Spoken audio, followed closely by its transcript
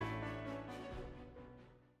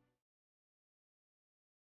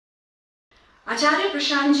Acharya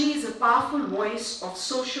Prashant ji is a powerful voice of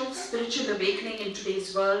socio-spiritual awakening in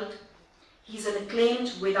today's world. He's an acclaimed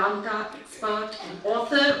Vedanta expert and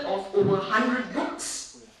author of over 100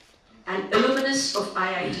 books, an alumnus of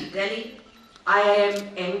IIT-Delhi,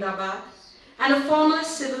 IIM-Ahmedabad, and a former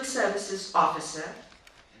civil services officer.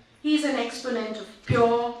 He's an exponent of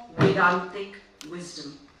pure Vedantic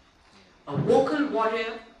wisdom, a vocal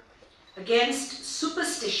warrior against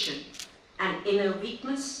superstition and inner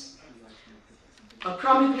weakness, a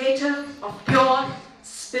promulgator of pure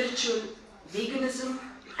spiritual veganism,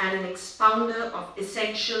 and an expounder of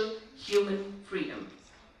essential human freedom.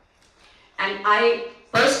 And I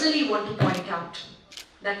personally want to point out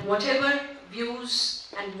that whatever views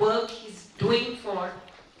and work he's doing for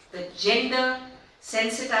the gender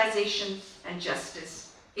sensitization and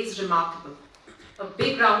justice is remarkable. A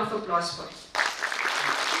big round of applause for him.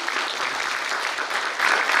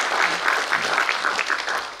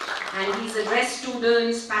 And he's addressed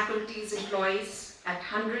students, faculties, employees at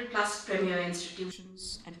 100 plus premier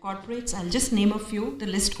institutions and corporates. I'll just name a few, the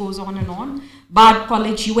list goes on and on. Bard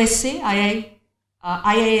College USA,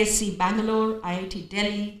 IISc Bangalore, IIT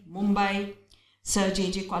Delhi, Mumbai, Sir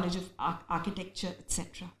J.J. College of Architecture,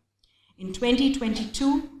 etc. In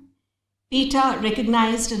 2022, PETA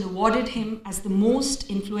recognized and awarded him as the most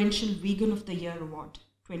influential Vegan of the Year Award,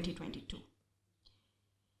 2022.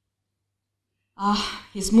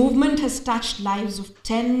 His movement has touched lives of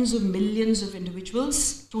tens of millions of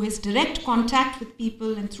individuals. Through his direct contact with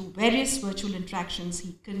people and through various virtual interactions,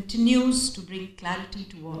 he continues to bring clarity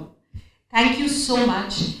to all. Thank you so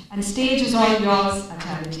much, and stage is all yours,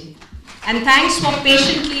 Acharya ji. And thanks for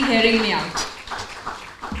patiently hearing me out.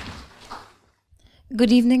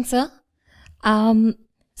 Good evening, sir.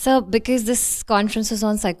 Sir, because this conference is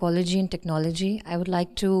on psychology and technology, I would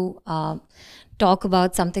like to talk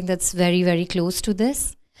about something that's very, very close to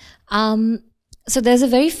this. So there's a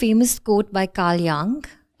very famous quote by Carl Jung,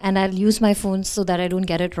 and I'll use my phone so that I don't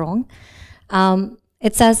get it wrong.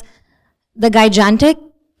 It says, "The gigantic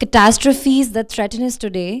catastrophes that threaten us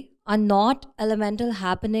today are not elemental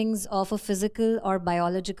happenings of a physical or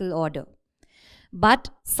biological order, but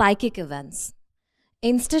psychic events.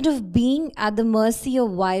 Instead of being at the mercy of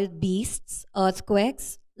wild beasts,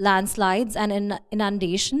 earthquakes, landslides, and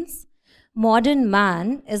inundations, modern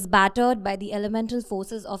man is battered by the elemental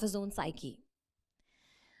forces of his own psyche."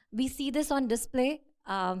 We see this on display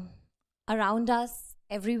around us,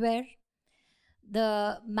 everywhere.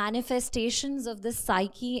 The manifestations of this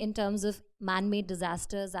psyche in terms of man-made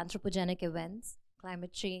disasters, anthropogenic events,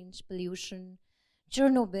 climate change, pollution,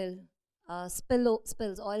 Chernobyl,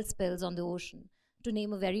 spills, oil spills on the ocean, to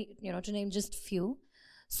name to name just few.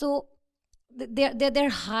 So they're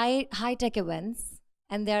high-tech events,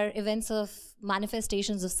 and they're events of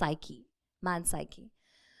manifestations of psyche, man's psyche.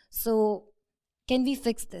 So can we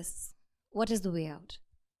fix this? What is the way out?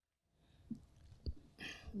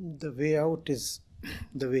 The way out is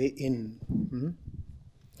the way in.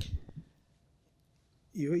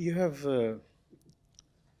 You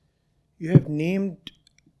have named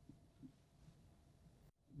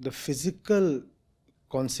the physical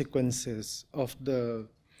consequences of the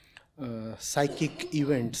psychic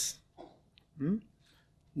events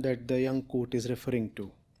that the young quote is referring to.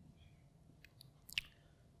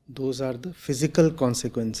 Those are the physical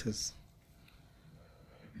consequences.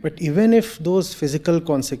 But even if those physical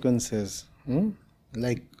consequences,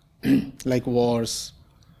 like wars,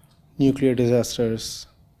 nuclear disasters,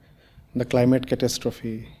 the climate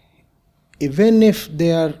catastrophe, even if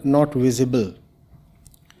they are not visible,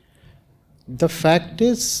 the fact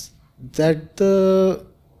is that the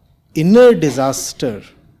inner disaster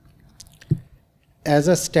as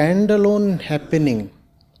a standalone happening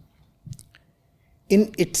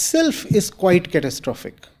in itself is quite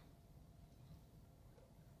catastrophic.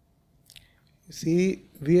 You see,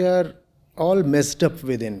 we are all messed up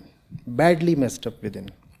within, badly messed up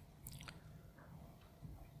within.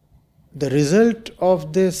 The result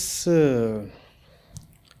of this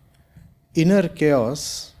inner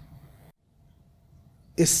chaos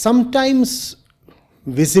is sometimes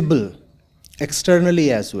visible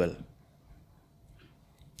externally as well.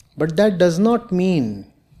 But that does not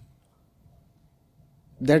mean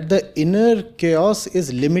that the inner chaos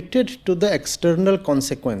is limited to the external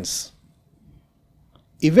consequence.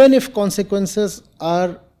 Even if consequences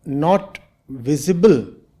are not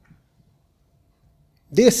visible,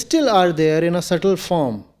 they still are there in a subtle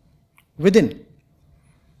form within.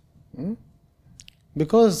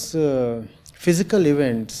 Because physical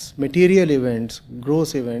events, material events,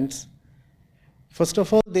 gross events, first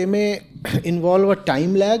of all, they may involve a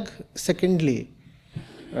time lag. Secondly,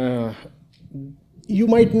 you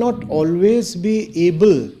might not always be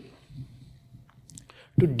able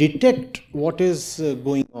to detect what is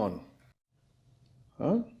going on,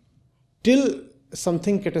 till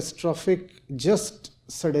something catastrophic just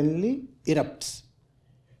suddenly erupts.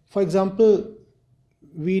 For example,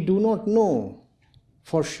 we do not know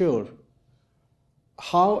for sure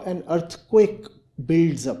how an earthquake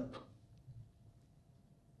builds up.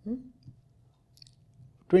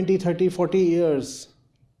 20, 30, 40 years,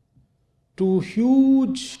 two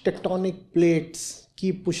huge tectonic plates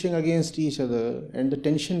keep pushing against each other and the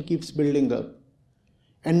tension keeps building up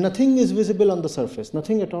and nothing is visible on the surface,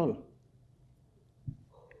 nothing at all.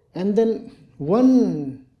 And then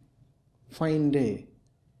one fine day,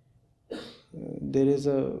 there is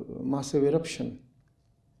a massive eruption.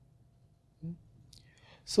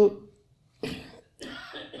 So,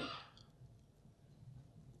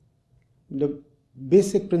 the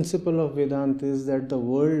basic principle of Vedanta is that the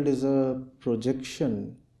world is a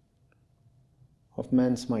projection of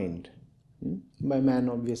man's mind. By man,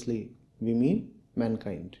 obviously, we mean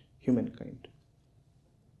mankind, humankind.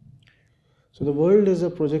 So the world is a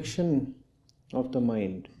projection of the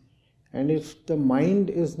mind. And if the mind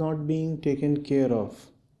is not being taken care of,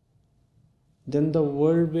 then the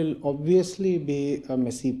world will obviously be a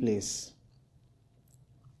messy place.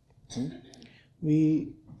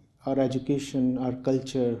 Our education, our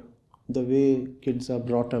culture, the way kids are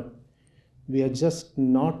brought up, we are just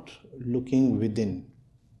not looking within.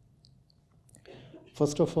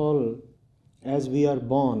 First of all, as we are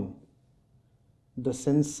born, the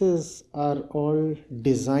senses are all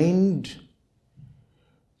designed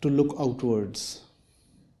to look outwards.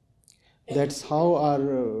 That's how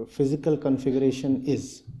our physical configuration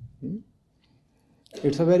is.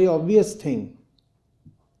 It's a very obvious thing.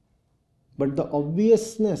 But the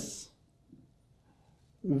obviousness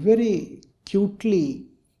very cutely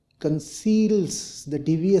conceals the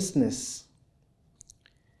deviousness.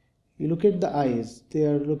 You look at the eyes, they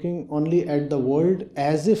are looking only at the world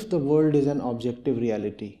as if the world is an objective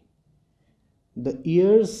reality. The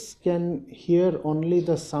ears can hear only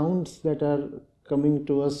the sounds that are coming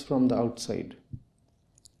to us from the outside.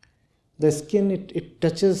 The skin, it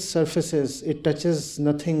touches surfaces, it touches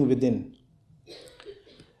nothing within.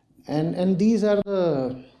 And these are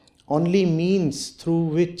the only means through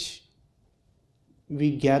which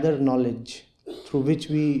we gather knowledge, through which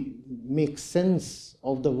we make sense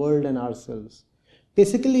of the world and ourselves.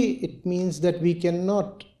 Basically, it means that we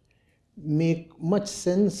cannot make much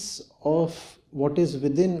sense of what is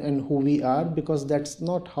within and who we are, because that's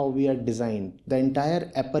not how we are designed. The entire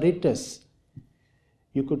apparatus,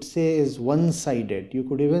 you could say, is one-sided. You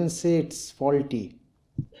could even say it's faulty.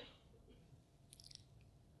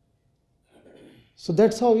 So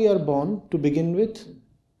that's how we are born to begin with.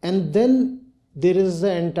 And then there is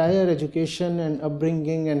the entire education and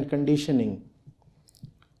upbringing and conditioning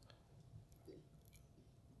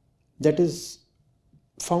that is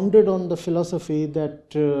founded on the philosophy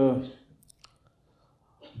that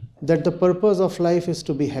the purpose of life is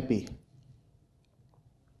to be happy.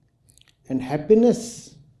 And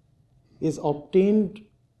happiness is obtained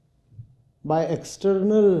by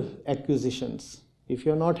external acquisitions. If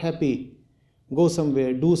you're not happy, go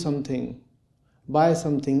somewhere, do something, buy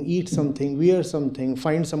something, eat something, wear something,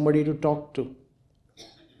 find somebody to talk to.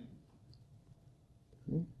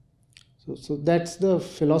 So that's the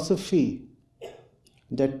philosophy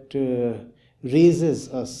that raises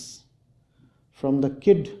us from the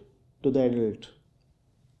kid to the adult.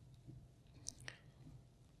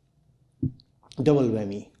 Double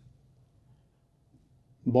whammy.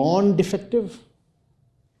 Born defective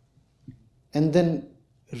and then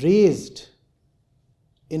raised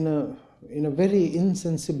in a very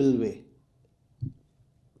insensible way.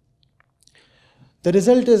 The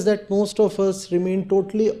result is that most of us remain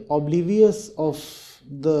totally oblivious of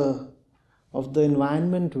the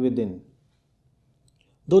environment within,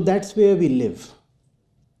 though that's where we live.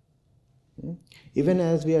 Even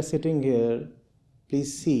as we are sitting here,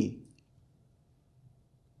 please see,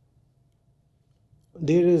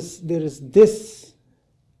 there is this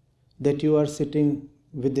that you are sitting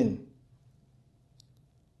within.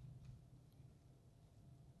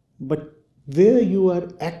 But where you are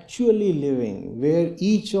actually living, where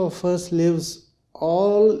each of us lives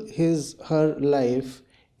all her life,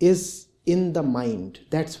 is in the mind.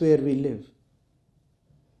 That's where we live.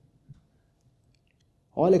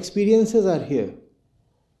 All experiences are here.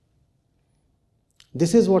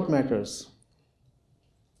 This is what matters.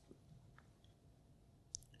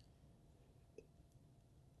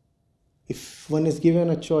 If one is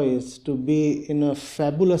given a choice to be in a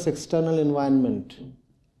fabulous external environment,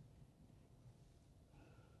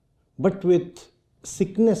 but with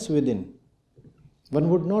sickness within. One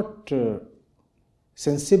would not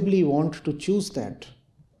sensibly want to choose that.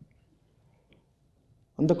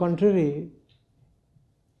 On the contrary,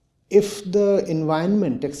 if the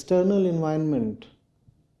environment, external environment,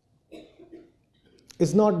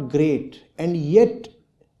 is not great and yet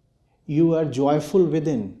you are joyful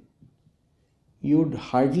within, you'd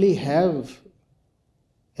hardly have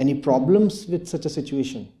any problems with such a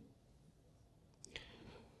situation.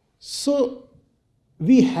 So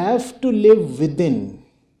we have to live within.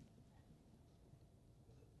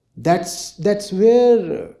 That's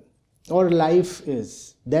where our life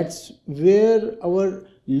is. That's where our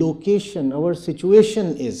location, our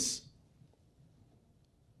situation is.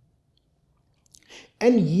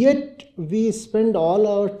 And yet we spend all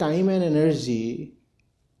our time and energy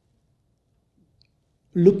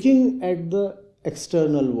looking at the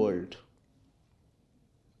external world.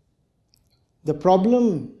 The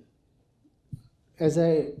problem, as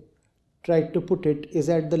I tried to put it, is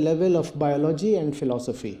at the level of biology and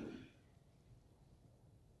philosophy.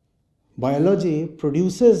 Biology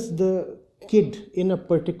produces the kid in a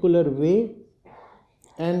particular way,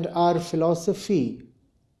 and our philosophy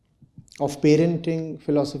of parenting,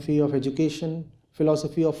 philosophy of education,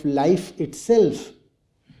 philosophy of life itself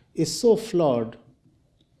is so flawed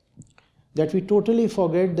that we totally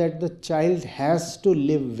forget that the child has to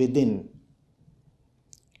live within.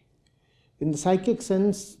 In the psychic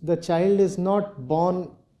sense, the child is not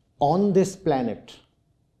born on this planet.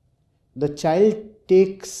 The child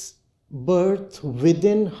takes birth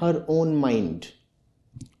within her own mind,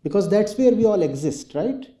 because that's where we all exist,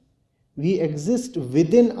 right? We exist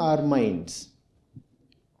within our minds.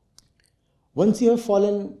 Once you have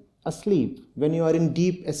fallen asleep, when you are in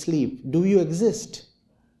deep asleep, do you exist?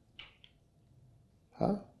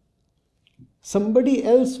 Somebody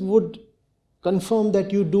else would confirm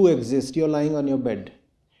that you do exist. You're lying on your bed.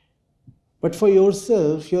 But for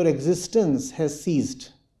yourself, your existence has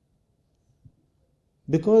ceased.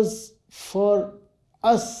 Because for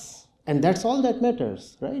us, and that's all that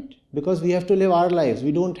matters, right? Because we have to live our lives.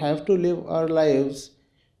 We don't have to live our lives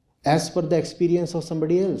as per the experience of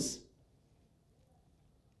somebody else.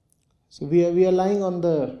 So we are lying on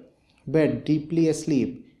the bed, deeply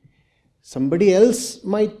asleep. Somebody else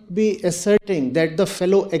might be asserting that the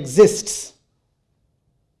fellow exists.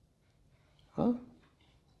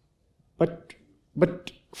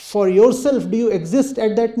 But for yourself, do you exist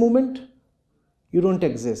at that moment? You don't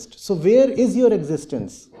exist. So where is your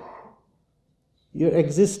existence? Your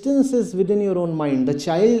existence is within your own mind. The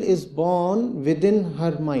child is born within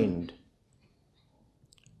her mind.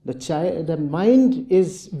 The mind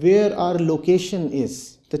is where our location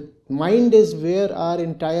is. The mind is where our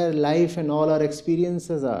entire life and all our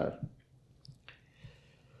experiences are.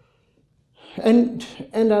 And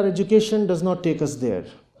our education does not take us there.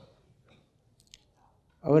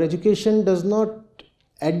 Our education does not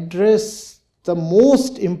address the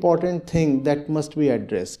most important thing that must be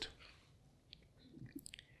addressed.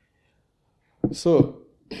 So,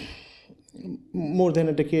 more than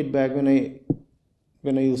a decade back, when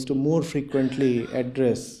I used to more frequently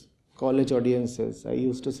address college audiences, I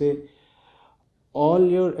used to say, all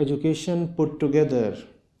your education put together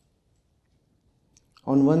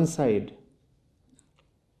on one side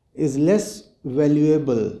is less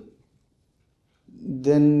valuable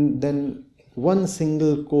than one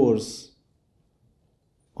single course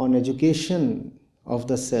on education of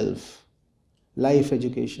the self, life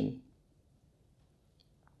education.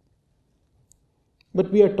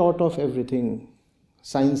 But we are taught of everything: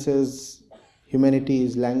 sciences,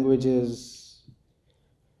 humanities, languages,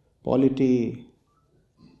 polity.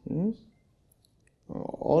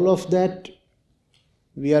 All of that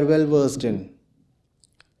we are well versed in.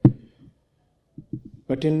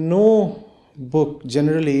 But in no book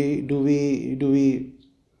generally do we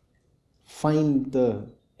find the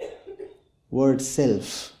word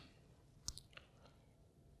self.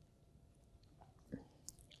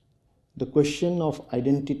 The question of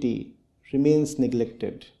identity remains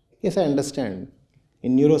neglected. Yes, I understand.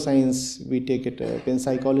 In neuroscience we take it up, in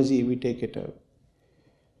psychology we take it up.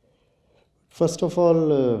 First of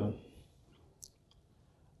all,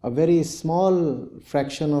 a very small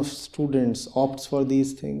fraction of students opts for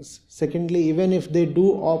these things. Secondly, even if they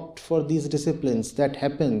do opt for these disciplines, that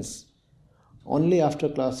happens only after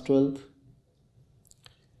class 12th.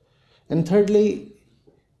 And thirdly,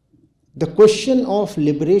 the question of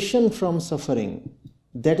liberation from suffering,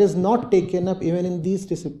 that is not taken up even in these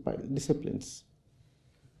disciplines.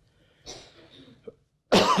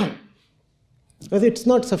 Because it's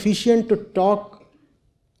not sufficient to talk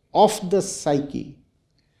of the psyche.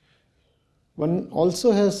 One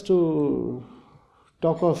also has to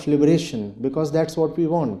talk of liberation because that's what we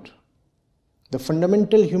want. The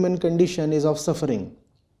fundamental human condition is of suffering.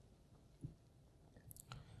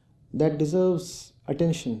 That deserves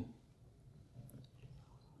attention.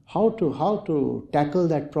 How to tackle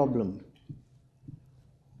that problem?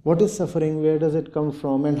 What is suffering? Where does it come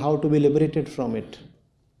from? And how to be liberated from it?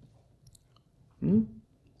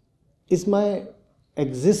 Is my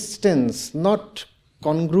existence not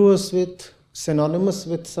congruous with, synonymous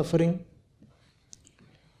with suffering?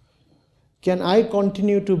 Can I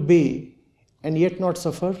continue to be and yet not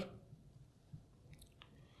suffer?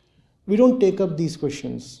 We don't take up these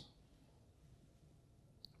questions.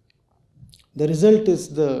 The result is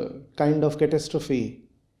the kind of catastrophe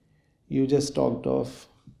you just talked of.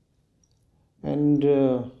 And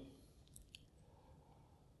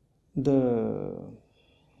the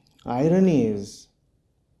irony is,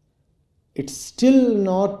 it's still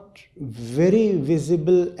not very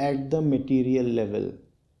visible at the material level.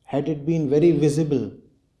 Had it been very visible,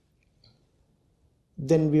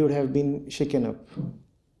 then we would have been shaken up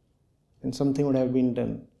and something would have been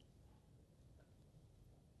done.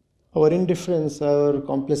 Our indifference, our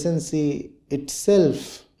complacency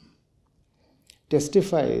itself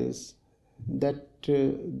testifies that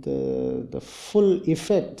the full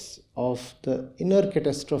effects of the inner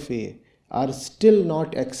catastrophe are still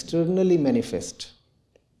not externally manifest.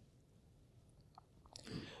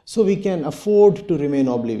 So we can afford to remain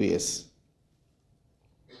oblivious.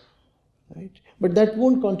 Right? But that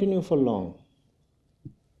won't continue for long.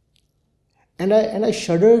 And I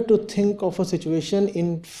shudder to think of a situation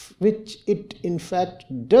in which it in fact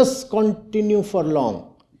does continue for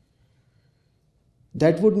long.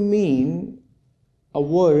 That would mean a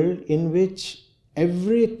world in which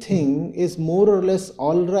everything is more or less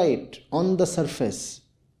all right on the surface.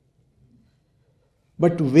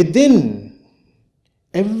 But within,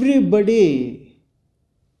 everybody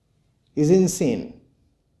is insane.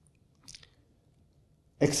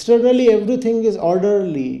 Externally, everything is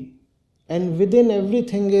orderly. And within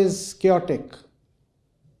everything is chaotic.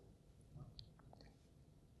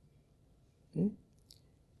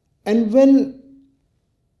 And when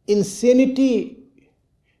insanity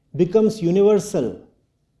becomes universal,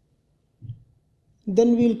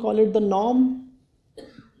 then we'll call it the norm.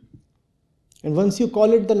 And once you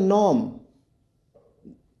call it the norm,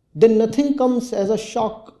 then nothing comes as a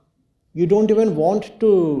shock. You don't even want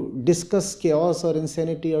to discuss chaos or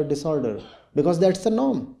insanity or disorder because that's the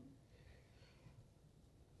norm.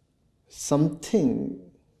 Something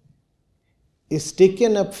is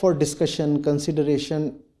taken up for discussion,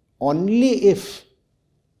 consideration only if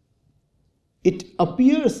it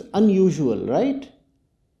appears unusual, right?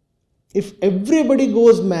 If everybody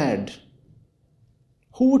goes mad,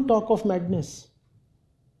 who would talk of madness?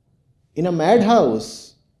 In a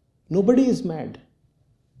madhouse, nobody is mad.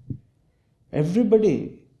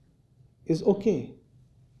 Everybody is okay.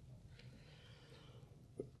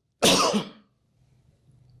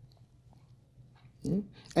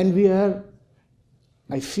 And we are,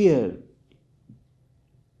 I fear,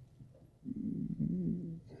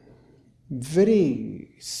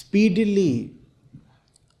 very speedily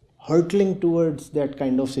hurtling towards that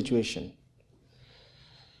kind of situation.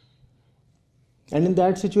 And in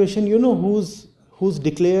that situation, you know who's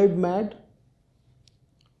declared mad?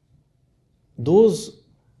 Those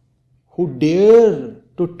who dare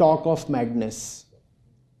to talk of madness.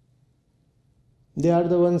 They are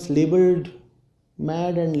the ones labeled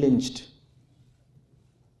mad and lynched.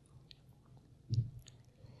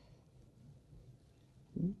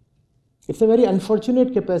 It's a very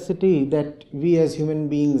unfortunate capacity that we as human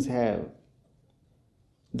beings have.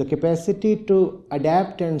 The capacity to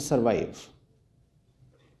adapt and survive.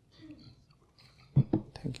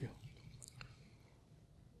 Thank you.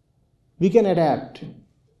 We can adapt.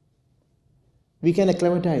 We can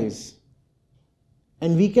acclimatize.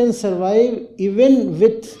 And we can survive even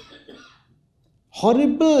with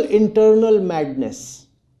horrible internal madness.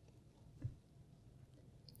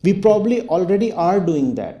 We probably already are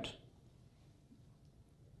doing that.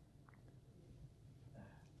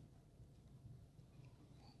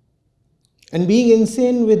 And being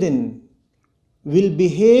insane within will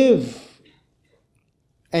behave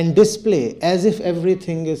and display as if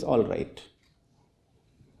everything is all right.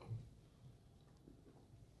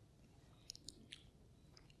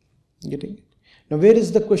 Getting it? Now, where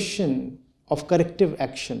is the question of corrective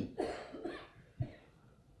action?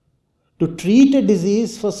 To treat a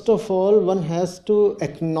disease, first of all, one has to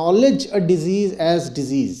acknowledge a disease as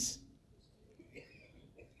disease.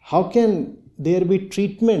 How can there be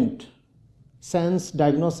treatment sans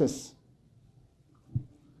diagnosis?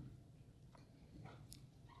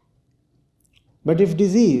 But if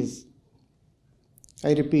disease,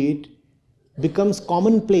 I repeat, becomes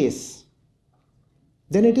commonplace,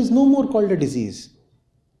 then it is no more called a disease.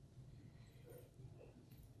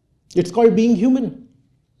 It's called being human.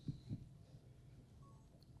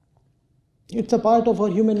 It's a part of our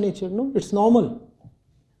human nature, no? It's normal.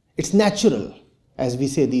 It's natural, as we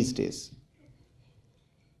say these days.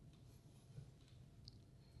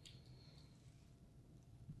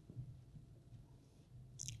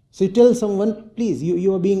 So you tell someone, please,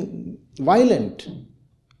 you are being violent.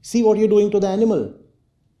 See what you're doing to the animal.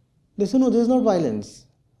 They say, no, this is not violence.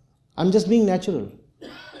 I'm just being natural.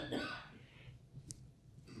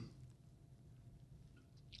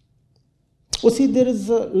 Oh, see, there is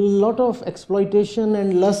a lot of exploitation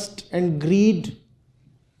and lust and greed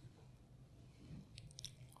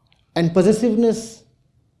and possessiveness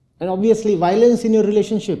and obviously violence in your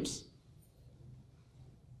relationships.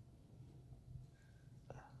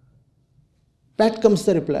 Back comes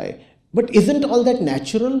the reply. But isn't all that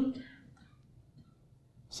natural?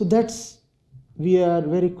 So that's we are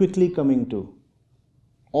very quickly coming to.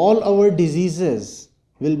 All our diseases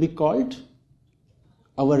will be called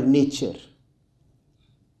our nature.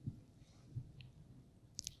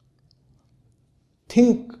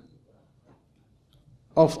 Think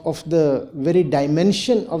of the very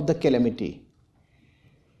dimension of the calamity.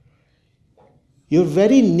 Your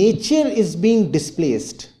very nature is being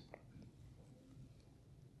displaced.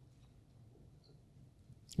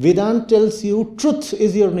 Vedanta tells you truth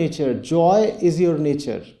is your nature, joy is your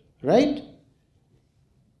nature, right?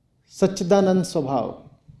 Satchidanand Swabhav.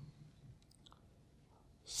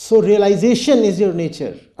 So realization is your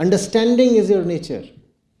nature, understanding is your nature.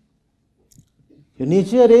 Your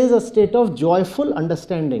nature is a state of joyful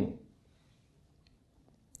understanding.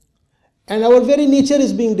 And our very nature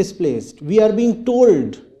is being displaced. We are being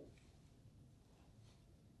told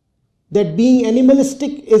that being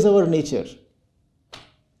animalistic is our nature.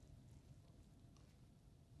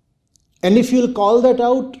 And if you'll call that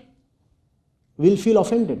out, we'll feel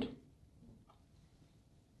offended.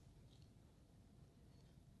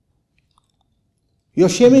 You're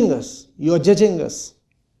shaming us. You're judging us.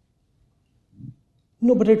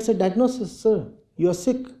 No, but it's a diagnosis, sir. You're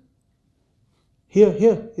sick.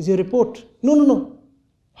 Here is your report. No.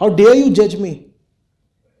 How dare you judge me?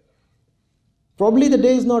 Probably the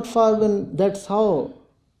day is not far when that's how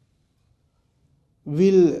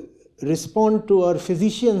we'll respond to our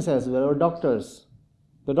physicians as well, or doctors.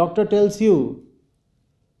 The doctor tells you,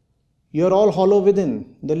 you're all hollow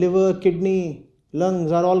within. The liver, kidney,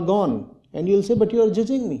 lungs are all gone. And you'll say, but you are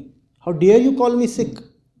judging me. How dare you call me sick?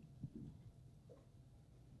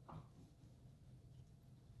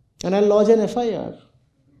 And I'll lodge an FIR.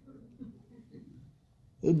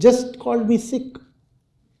 You just called me sick.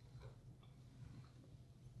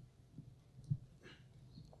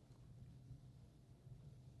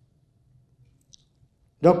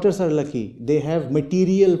 Doctors are lucky. They have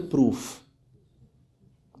material proof.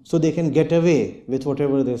 So they can get away with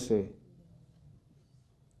whatever they say.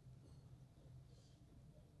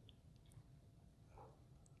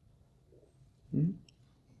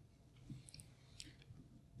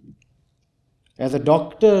 As a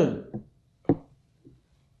doctor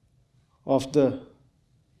of the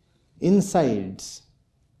insides,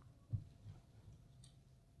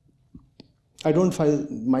 I don't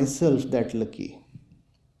find myself that lucky.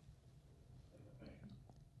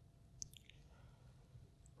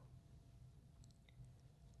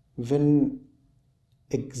 When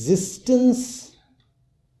existence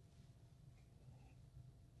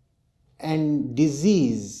and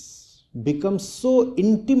disease become so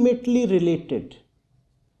intimately related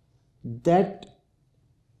that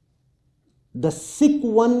the sick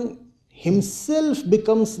one himself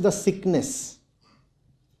becomes the sickness,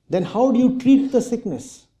 then how do you treat the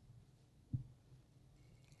sickness?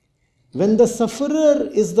 When the sufferer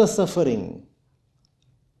is the suffering,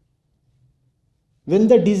 when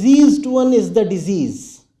the diseased one is the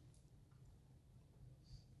disease,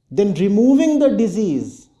 then removing the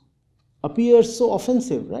disease appears so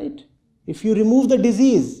offensive, right? If you remove the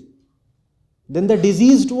disease, then the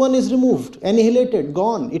diseased one is removed, annihilated,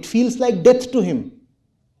 gone. It feels like death to him.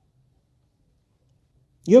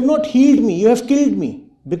 You have not healed me, you have killed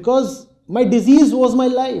me, because my disease was my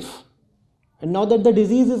life. And now that the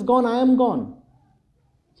disease is gone, I am gone.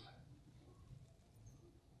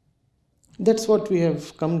 That's what we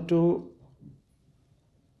have come to,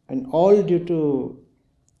 and all due to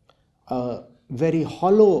a very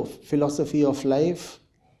hollow philosophy of life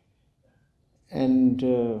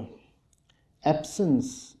and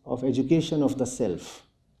absence of education of the self.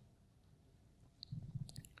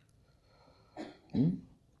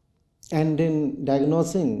 And in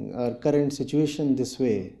diagnosing our current situation this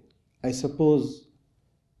way, I suppose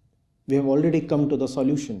we have already come to the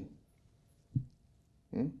solution.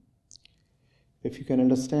 If you can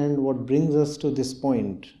understand what brings us to this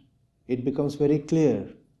point, it becomes very clear,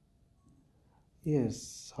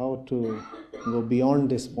 yes, how to go beyond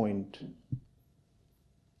this point.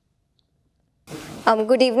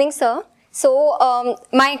 Good evening, sir. So,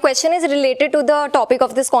 my question is related to the topic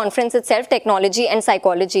of this conference itself, technology and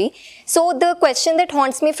psychology. So, the question that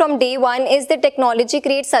haunts me from day one is that technology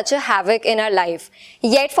creates such a havoc in our life.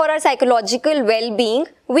 Yet, for our psychological well-being,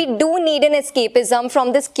 we do need an escapism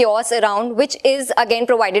from this chaos around, which is again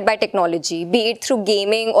provided by technology, be it through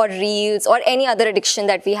gaming or reels or any other addiction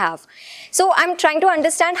that we have. So, I'm trying to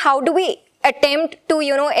understand how do we attempt to,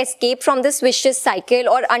 escape from this vicious cycle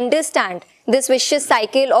or understand this vicious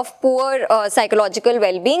cycle of poor psychological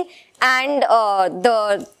well-being and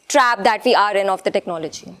the trap that we are in of the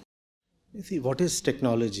technology. You see, what is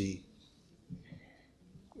technology?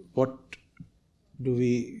 What do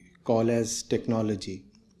we call as technology?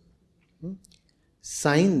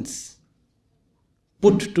 Science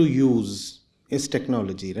put to use is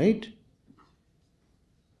technology, right?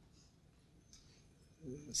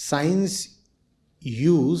 Science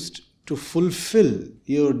used to fulfill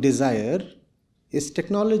your desire is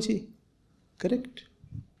technology, correct?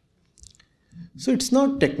 So it's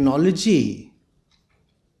not technology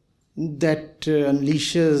that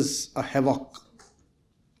unleashes a havoc.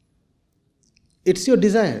 It's your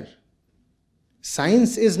desire.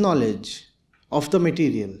 Science is knowledge of the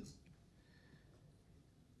material.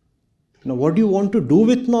 Now, what you want to do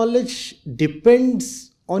with knowledge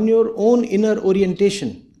depends on your own inner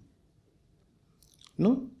orientation.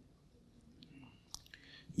 No?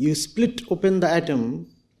 You split open the atom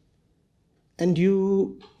and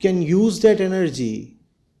you can use that energy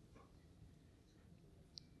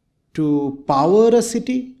to power a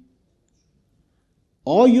city,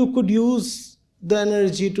 or you could use the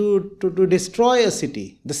energy to destroy a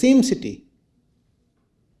city, the same city.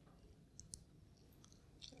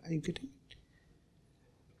 Are you getting it?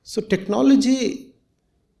 So technology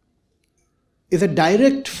is a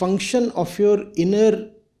direct function of your inner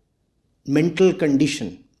mental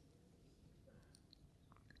condition.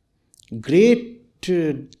 Great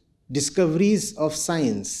discoveries of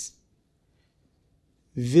science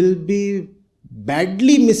will be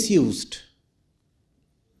badly misused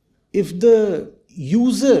if the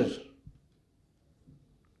user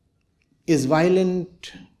is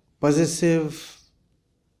violent, possessive,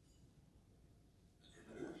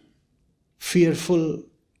 fearful,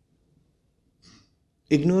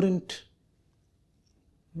 ignorant.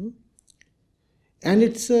 And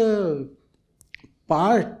it's a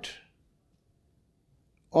part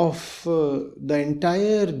of the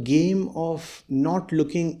entire game of not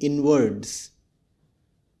looking inwards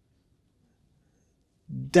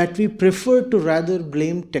that we prefer to rather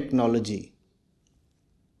blame technology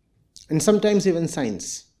and sometimes even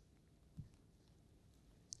science.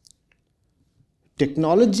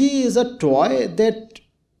 Technology is a toy that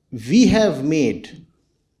we have made,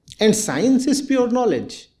 and science is pure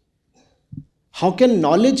knowledge. How can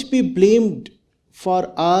knowledge be blamed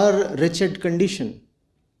for our wretched condition?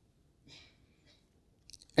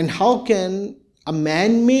 And how can a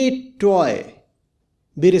man-made toy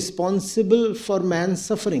be responsible for man's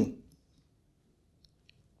suffering?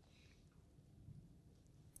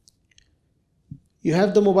 You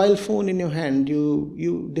have the mobile phone in your hand,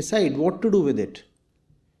 you decide what to do with it.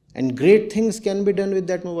 And great things can be done with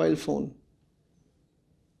that mobile phone.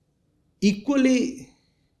 Equally,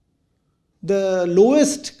 the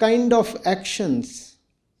lowest kind of actions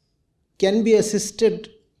can be assisted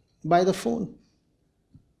by the phone.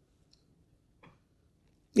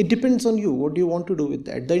 It depends on you. What do you want to do with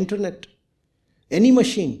that? The internet, any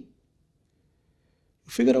machine.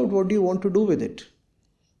 Figure out what do you want to do with it.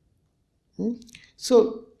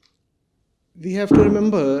 So, we have to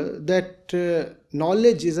remember that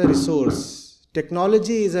knowledge is a resource.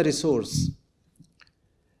 Technology is a resource.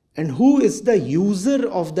 And who is the user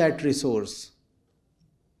of that resource?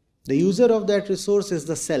 The user of that resource is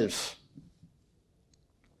the self.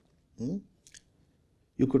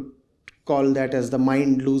 You could call that as the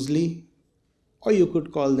mind loosely, or you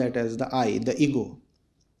could call that as the I, the ego.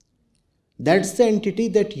 That's the entity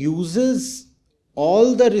that uses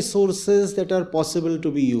all the resources that are possible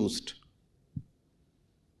to be used.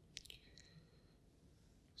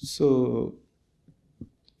 So,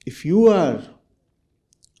 if you are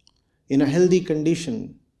in a healthy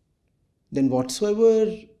condition, then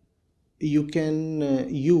whatsoever you can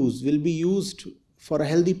use will be used for a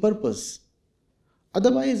healthy purpose.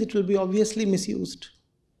 Otherwise, it will be obviously misused.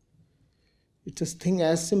 It's a thing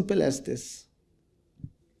as simple as this.